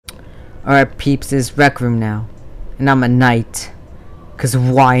Alright, peeps, it's Rec Room now. And I'm a knight. Cause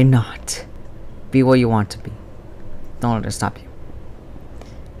why not? Be what you want to be. Don't let it stop you.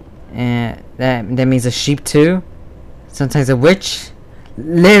 And that means a sheep too. Sometimes a witch.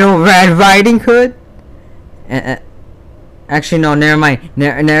 Little Red Riding Hood. Actually, no, never mind.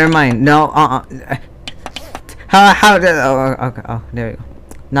 Never mind. No, How did? Oh, okay. Oh, there we go.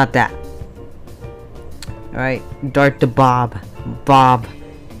 Not that. Alright, Dart the Bob. Bob.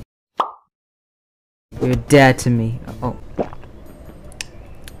 You're dead to me. Oh.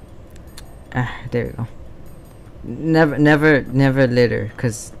 There we go. Never litter,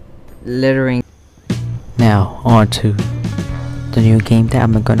 cause littering. Now on to the new game that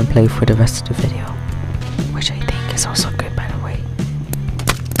I'm gonna play for the rest of the video, which I think is also good, by the way.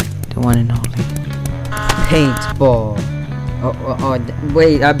 The one and only paintball. Oh,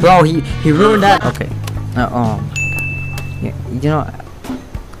 wait, bro, he ruined that. Okay. You know,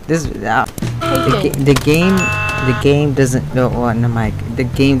 this the game doesn't. No, no, Mike. The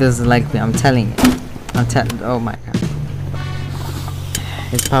game doesn't like me. I'm telling you. Oh my god.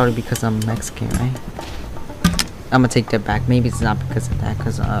 It's probably because I'm Mexican, right? I'm gonna take that back. Maybe it's not because of that.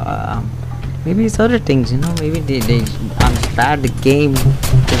 Cause maybe it's other things. You know. Maybe I'm just bad at the game.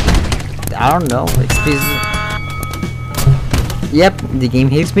 I don't know. Yep, the game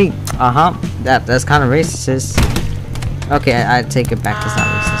hates me. That's kind of racist. Okay, I take it back. It's not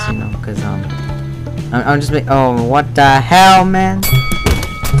racist, you know, because I'm just oh, what the hell, man?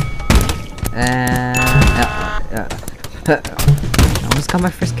 I almost got my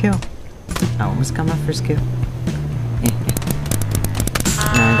first kill. Now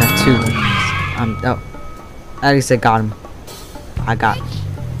I got two. Oh, at least I got him. I got.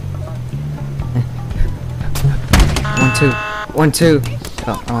 1, 2.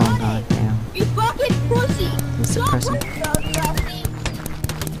 Oh god, damn. You fucking pussy. It's suppressing.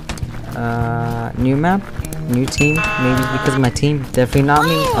 New map, new team. Maybe it's because of my team. Definitely not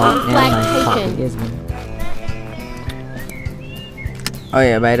me. Oh, yeah, my probably is me. Oh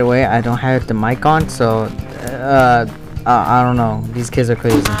yeah, by the way, I don't have the mic on, so I don't know. These kids are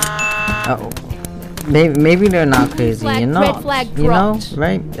crazy. Maybe they're not crazy, you know? You know,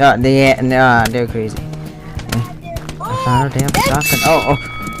 right? They're crazy. I found a damn shotgun.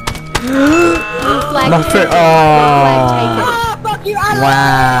 My friend.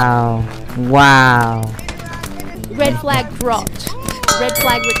 Wow. Red flag dropped. Red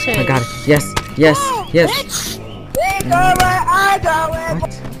flag returned. I got it. Yes. What?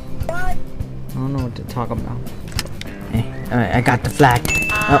 I don't know what to talk about. Alright, I got the flag.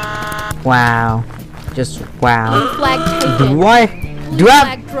 Oh, wow. Just wow. Blue flag taken. What? Blue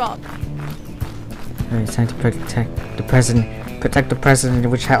flag dropped. Alright, it's time to protect the president. Protect the president,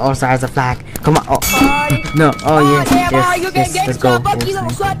 which also has a flag. Come on. Oh, no. Oh, yes. Let's go. Protect the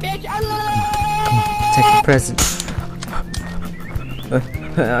president.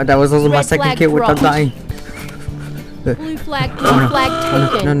 That was also my second kill without dying. Blue flag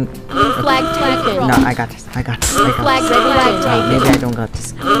taken. Blue flag taken. No, I got this. Red flag taken. Maybe I don't got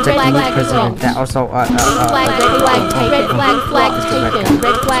this. Protect the new president. That also. Red flag taken. Red flag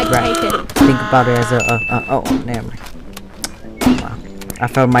taken. Think about it as a. Oh, never mind. Wow. I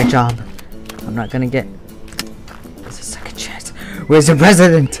failed my job. I'm not gonna get. There's a second chance. Where's the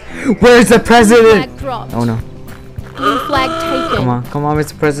president? Where's the president? Oh no. Blue flag taken. Come on,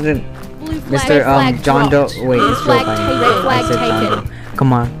 Mr. President. Mr. John Doe. Wait, it's Joe Biden. Red flag taken.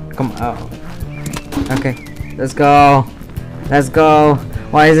 Come on. Oh. Okay. Let's go.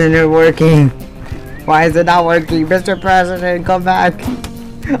 Why isn't it working? Why is it not working? Mr. President, come back.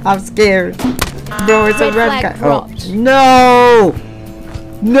 I'm scared. Bro, it's a red guy. Oh.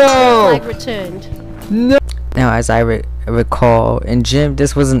 No! Flag returned. No! Now, as I recall, in gym,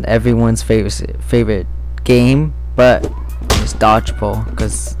 this wasn't everyone's favorite game, but it's dodgeball,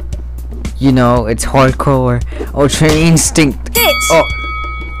 because, you know, it's hardcore, ultra instinct. Oh,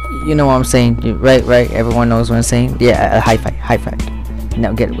 you know what I'm saying, right? Everyone knows what I'm saying. Yeah, high five.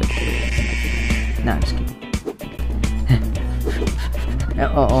 Now get it with it. No, I'm just kidding.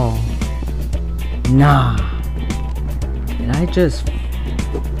 Nah. Did I just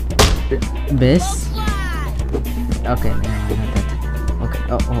miss? Okay, no, not that. Okay.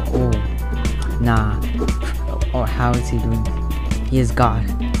 Nah. Oh, how is he doing this? He is God.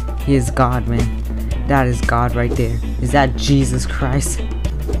 He is God, man. That is God right there. Is that Jesus Christ?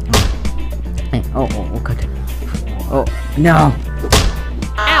 Hey, oh, good. Oh, no.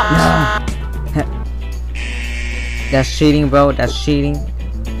 Ouch. No. That's cheating, bro. That's cheating.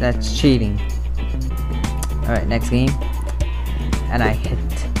 Alright, next game. And I hit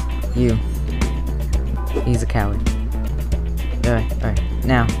you. He's a coward. Alright.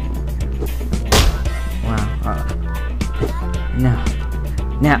 Now. No.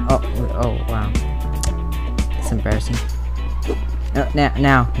 Now. Oh, wow. It's embarrassing. No,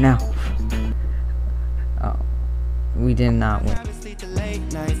 now. Oh. We did not win.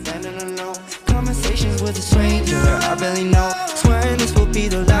 Conversations with a stranger, I barely know. Swearing this will be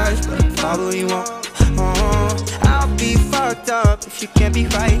the last, but probably won't. I'll be fucked up if you can't be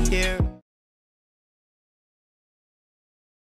right here.